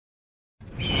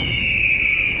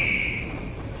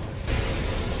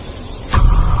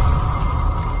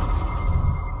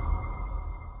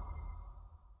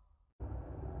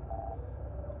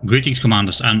Greetings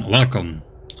commanders and welcome.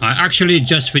 I actually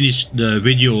just finished the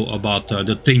video about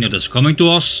the thing that is coming to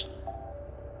us.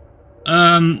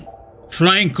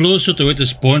 Flying closer to it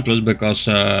is pointless because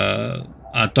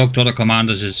I talked to other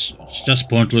commanders, it's just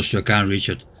pointless, you can't reach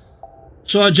it.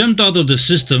 So I jumped out of the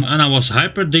system and I was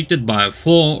hyper-addicted by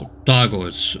 4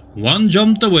 Targoids. One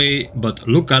jumped away, but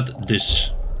look at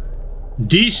this.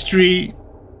 These 3,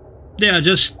 they are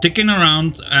just sticking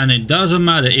around and it doesn't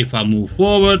matter if I move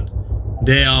forward,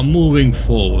 they are moving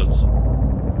forward.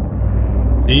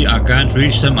 See, I can't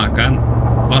reach them, I can't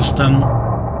bust them.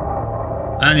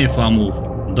 And if I move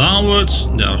downwards,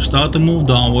 they'll start to move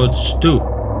downwards too.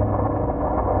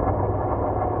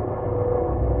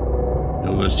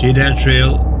 You will see their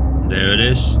trail, there it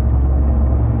is.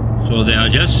 So they are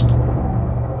just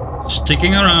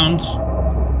sticking around.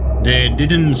 They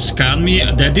didn't scan me,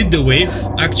 they did the wave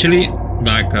actually,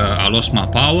 like I lost my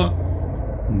power.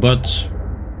 But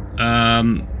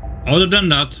other than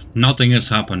that, nothing is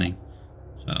happening.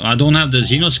 So I don't have the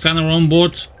Xeno scanner on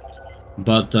board,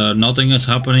 but nothing is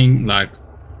happening, like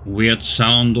weird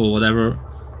sound or whatever.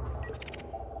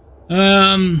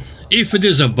 If it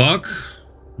is a bug,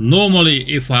 normally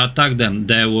if I attack them,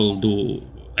 they will do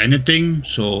anything.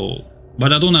 So,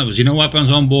 but I don't have Xeno weapons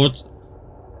on board.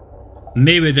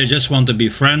 Maybe they just want to be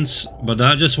friends, but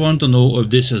I just want to know if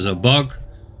this is a bug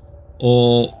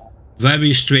or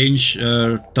very strange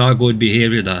Targoid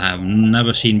behavior that I have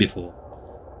never seen before.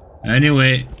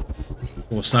 Anyway,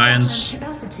 for science.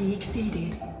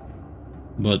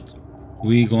 But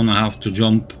we're gonna have to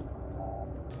jump.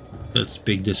 Let's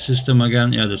pick the system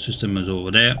again. Yeah, the system is over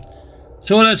there.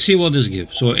 So let's see what this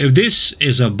gives. So if this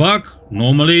is a bug,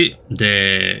 normally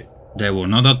they will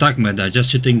not attack me. They're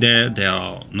just sitting there. They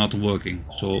are not working.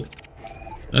 So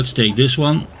let's take this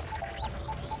one.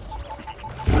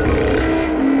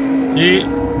 See,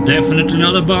 definitely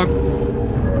not a bug.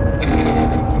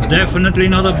 Definitely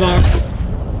not a bug.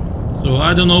 So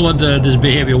I don't know what this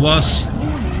behavior was,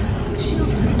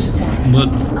 but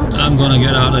I'm gonna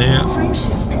get out of here.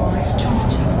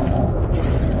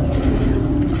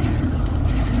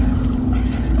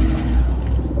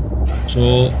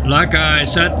 So, like I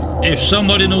said, if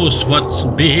somebody knows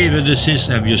what behavior this is,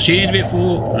 have you seen it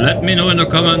before? Let me know in the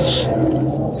comments.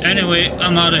 Anyway,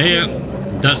 I'm out of here.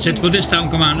 That's it for this time,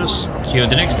 commanders. See you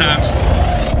the next time.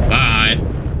 Bye.